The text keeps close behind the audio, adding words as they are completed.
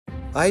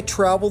I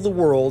travel the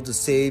world to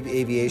save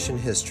aviation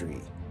history.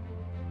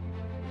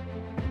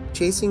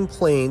 Chasing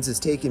planes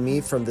has taken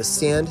me from the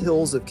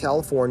sandhills of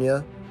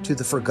California to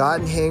the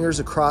forgotten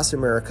hangars across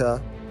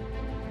America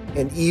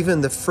and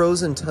even the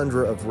frozen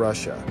tundra of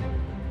Russia.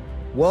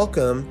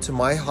 Welcome to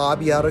my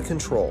hobby out of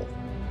control.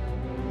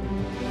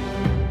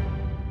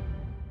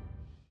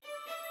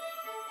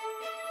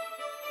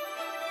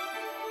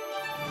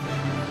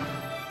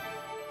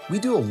 We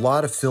do a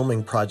lot of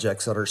filming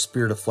projects at our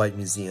Spirit of Flight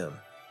Museum.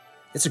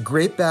 It's a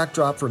great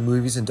backdrop for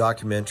movies and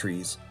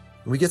documentaries,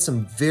 and we get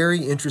some very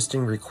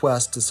interesting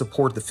requests to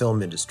support the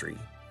film industry.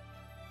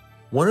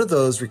 One of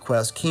those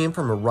requests came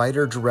from a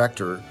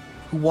writer-director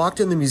who walked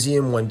in the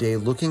museum one day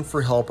looking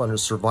for help on a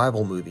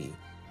survival movie.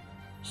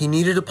 He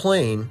needed a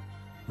plane,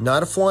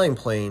 not a flying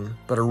plane,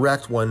 but a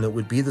wrecked one that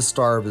would be the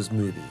star of his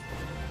movie.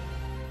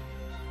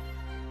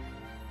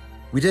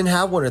 We didn't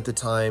have one at the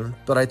time,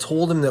 but I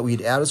told him that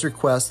we'd add his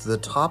request to the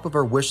top of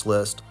our wish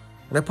list,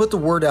 and I put the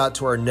word out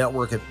to our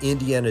network of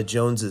Indiana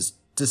Joneses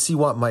to see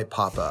what might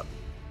pop up.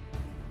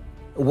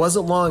 It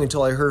wasn't long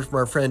until I heard from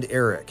our friend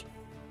Eric.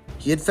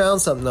 He had found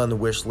something on the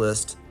wish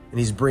list, and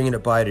he's bringing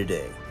it by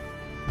today.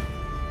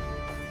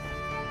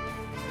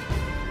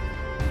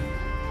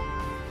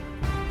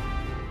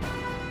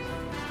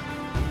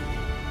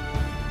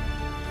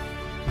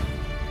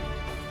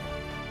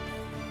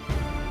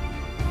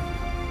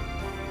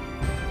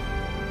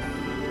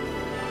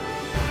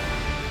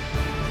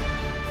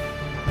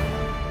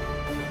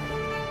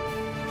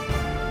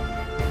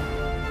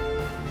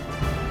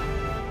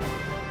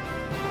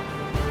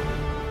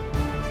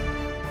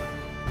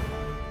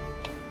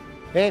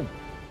 Hey,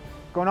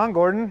 what's going on,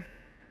 Gordon?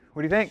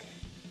 What do you think?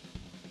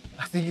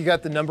 I think you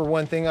got the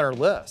 #1 thing on our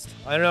list.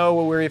 I don't know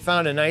where you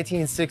found a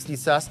 1960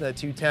 Cessna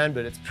 210,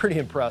 but it's pretty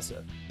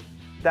impressive.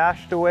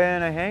 Stashed away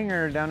in a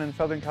hangar down in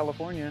Southern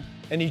California.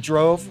 And you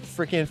drove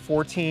freaking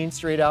 14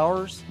 straight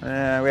hours? We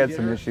had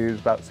some issues,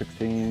 about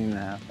 16 and a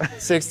half.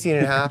 16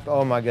 and a half?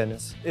 Oh my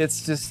goodness.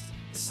 It's just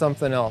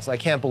something else. I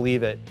can't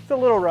believe it. It's a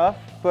little rough,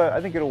 but I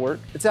think it'll work.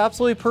 It's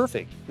absolutely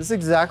perfect. This is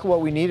exactly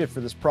what we needed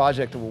for this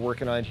project that we're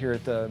working on here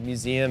at the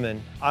museum,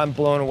 and I'm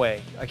blown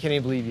away. I can't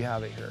even believe you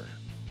have it here.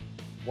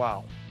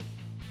 Wow.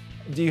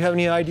 Do you have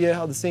any idea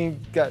how this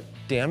thing got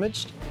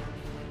damaged?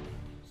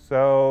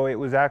 So it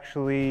was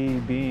actually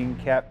being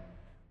kept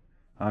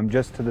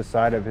just to the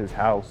side of his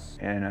house,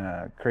 and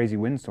a crazy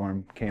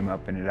windstorm came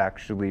up and it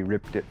actually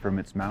ripped it from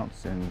its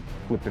mounts and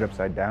flipped it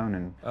upside down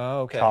and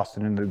tossed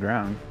it into the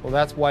ground. Well,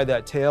 that's why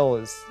that tail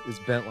is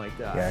bent like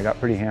that. Yeah, I got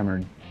pretty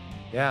hammered.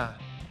 Yeah,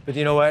 but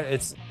you know what?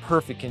 It's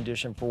perfect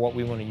condition for what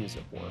we want to use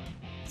it for.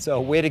 So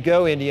way to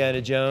go,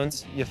 Indiana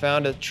Jones. You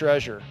found a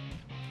treasure.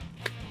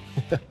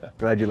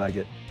 Glad you like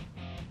it.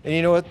 And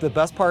you know what the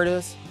best part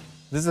is?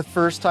 This is the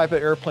first type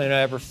of airplane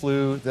I ever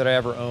flew that I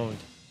ever owned.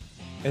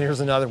 And here's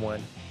another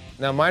one.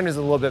 Now mine is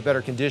a little bit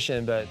better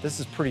condition, but this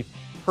is pretty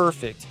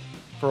perfect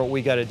for what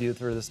we got to do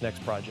for this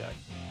next project.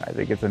 I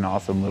think it's an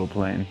awesome little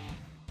plane.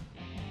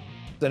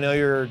 I know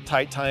your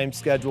tight time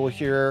schedule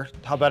here.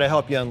 How about I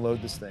help you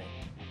unload this thing?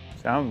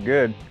 Sounds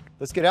good.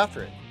 Let's get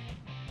after it.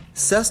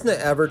 Cessna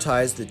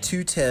advertised the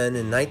 210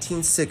 in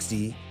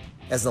 1960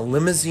 as a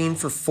limousine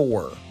for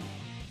four.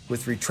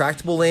 With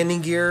retractable landing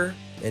gear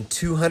and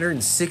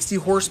 260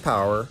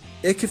 horsepower,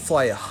 it could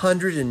fly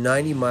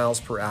 190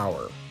 miles per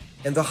hour.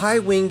 And the high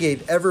wing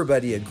gave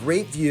everybody a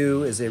great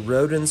view as they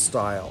rode in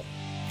style.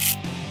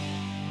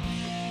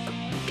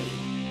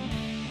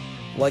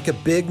 Like a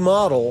big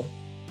model,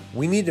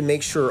 we need to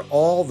make sure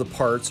all the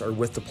parts are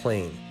with the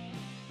plane.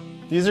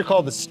 These are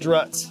called the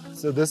struts.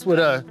 So this would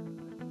have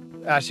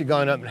actually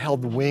gone up and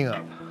held the wing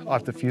up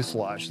off the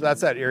fuselage. So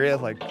that's that area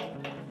like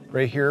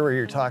right here where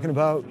you're talking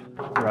about.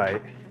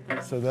 Right.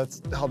 So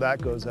that's how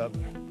that goes up.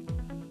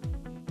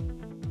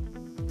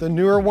 The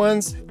newer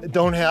ones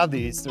don't have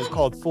these. They're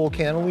called full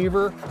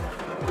cantilever.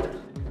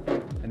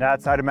 And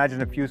that's, I'd imagine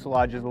the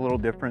fuselage is a little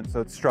different,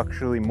 so it's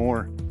structurally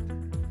more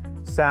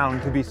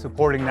sound to be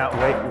supporting that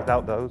weight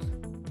without those.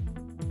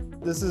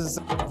 This is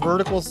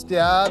vertical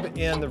stab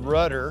and the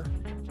rudder.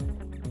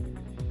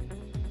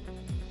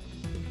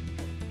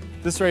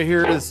 This right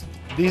here is,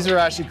 these are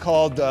actually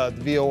called the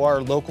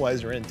VOR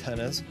localizer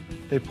antennas.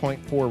 They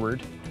point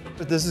forward.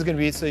 But this is going to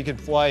be so you can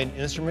fly in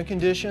instrument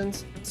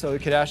conditions, so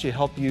it could actually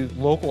help you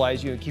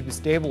localize you and keep you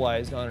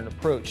stabilized on an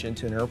approach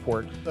into an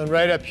airport. And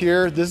right up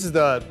here, this is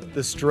the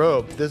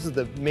strobe. This is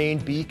the main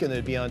beacon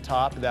that'd be on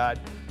top of that.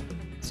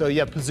 So you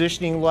have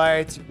positioning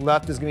lights.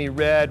 Left is going to be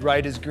red,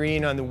 right is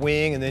green on the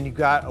wing, and then you've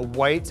got a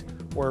white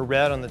or a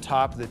red on the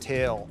top of the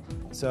tail.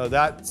 So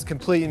that's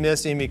completely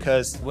missing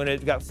because when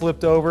it got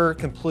flipped over,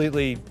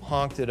 completely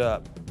honked it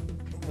up.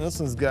 This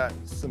one's got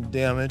some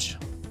damage,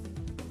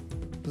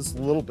 just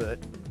a little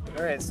bit.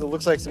 All right, so it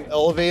looks like some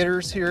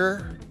elevators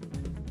here.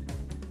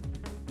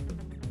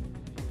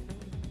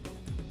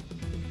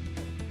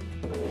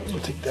 We'll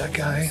take that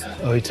guy.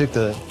 Oh, he took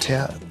the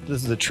tab.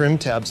 This is the trim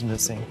tab's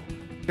missing.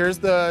 Here's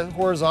the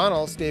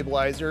horizontal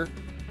stabilizer.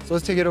 So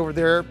let's take it over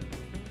there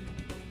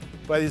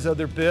by these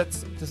other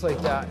bits, just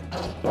like that.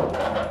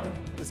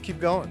 Let's keep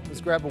going.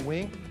 Let's grab a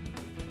wing.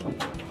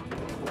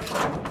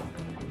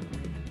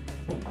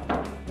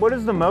 What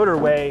does the motor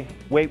weigh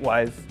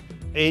weight-wise?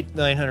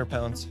 900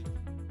 pounds.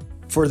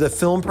 For the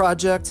film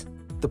project,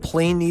 the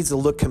plane needs to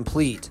look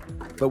complete,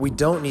 but we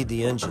don't need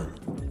the engine.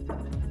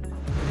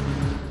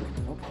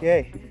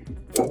 Okay.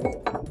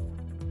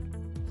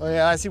 Oh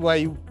yeah, I see why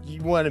you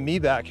wanted me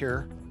back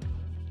here.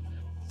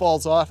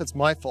 Falls off, it's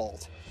my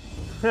fault.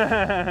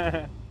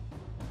 Wow.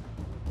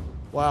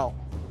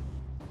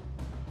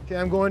 Okay,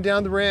 I'm going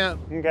down the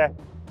ramp. Okay.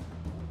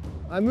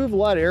 I move a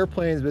lot of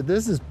airplanes, but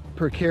this is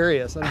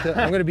precarious.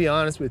 I'm gonna be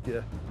honest with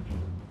you.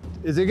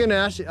 Is it gonna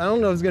actually, I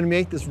don't know if it's gonna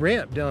make this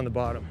ramp down the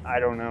bottom. I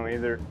don't know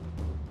either.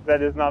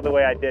 That is not the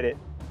way I did it.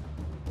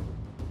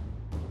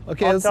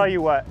 Okay, I'll tell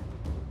you what.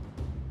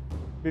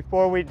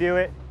 Before we do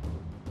it,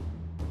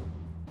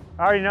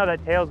 I already know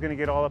that tail's gonna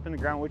get all up in the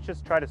ground. Let's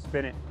just try to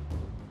spin it.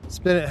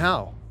 Spin it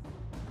how?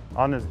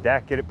 On this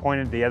deck, get it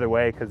pointed the other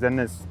way, because then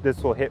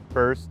this will hit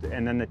first,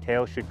 and then the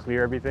tail should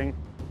clear everything.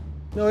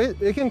 No,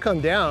 it can come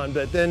down,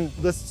 but then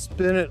let's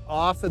spin it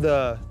off of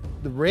the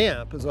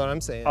ramp is what I'm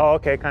saying. Oh,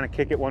 okay, kind of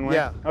kick it one way?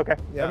 Yeah. Okay,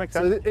 Yeah. that makes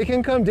sense. So it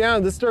can come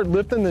down. Let's start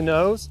lifting the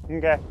nose.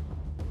 Okay.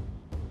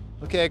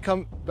 Okay,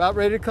 about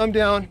ready to come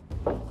down.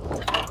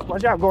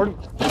 Watch out, Gordon.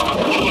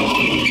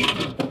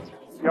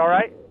 You all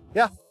right?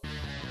 Yeah.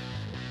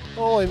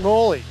 Holy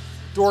moly,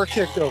 door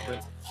kicked open.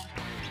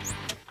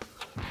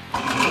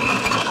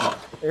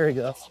 There you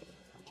go.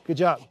 Good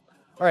job.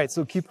 All right,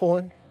 so keep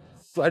pulling,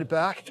 slide it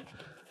back.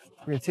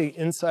 We're gonna take it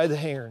inside the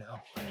hangar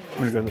now. I'm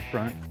gonna go to the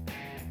front.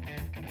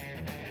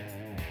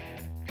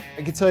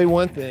 I can tell you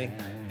one thing,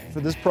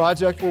 for this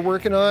project we're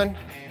working on,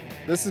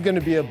 this is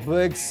gonna be a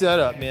big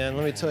setup, man.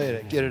 Let me tell you,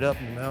 to get it up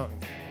in the mountain.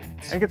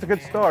 I think it's a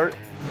good start.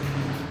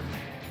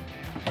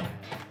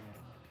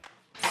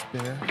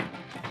 Spinner,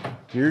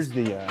 Here's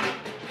the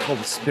called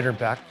the spinner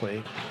back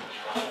plate.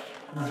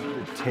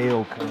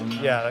 tail cone.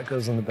 Yeah, that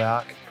goes on the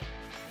back.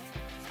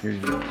 Here's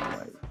your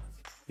light.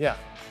 Yeah,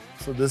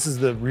 so this is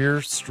the rear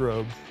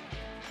strobe.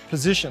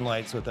 Position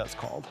light's what that's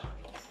called.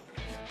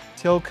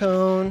 Tail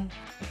cone.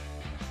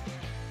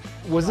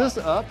 Was this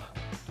up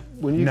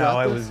when you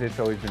got this? It's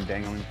always been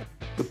dangling.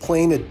 The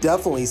plane had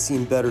definitely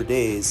seen better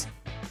days,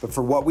 but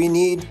for what we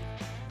need,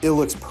 it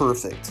looks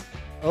perfect.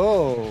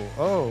 Oh.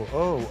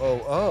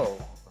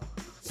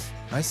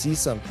 I see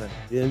something.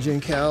 The engine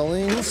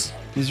cowlings.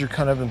 These are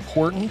kind of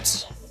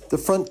important. The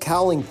front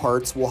cowling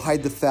parts will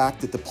hide the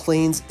fact that the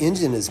plane's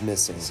engine is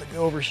missing. So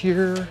go over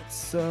here.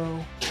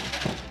 So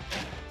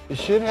it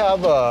should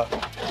have a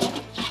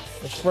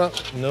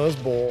front nose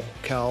bowl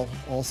cowl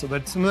also,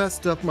 but some of that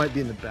stuff might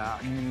be in the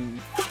back.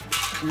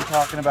 You're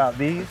talking about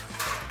these?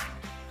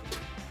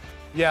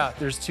 Yeah,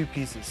 there's two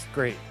pieces.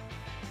 Great.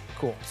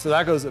 Cool. So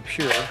that goes up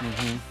here.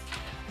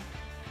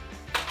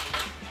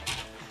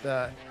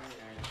 That.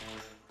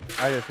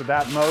 With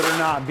that motor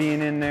not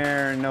being in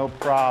there, no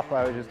prop,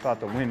 I just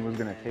thought the wind was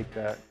gonna take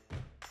that.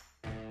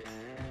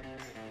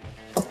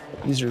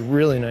 These are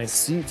really nice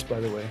seats, by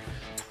the way.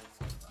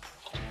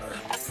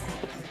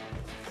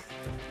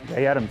 Yeah,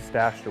 he had them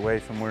stashed away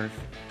somewhere.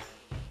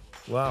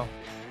 Wow.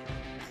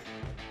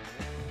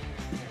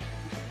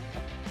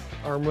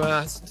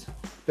 Armrest,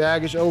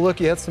 baggage. Oh,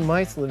 look, you had some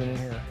mice living in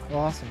here.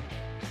 Awesome.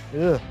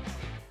 Ugh.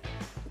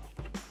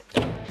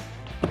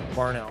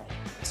 Barn owl,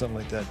 something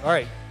like that. All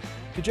right,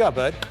 good job,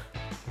 bud.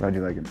 Glad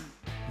you like it.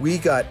 We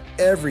got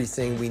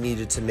everything we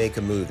needed to make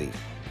a movie.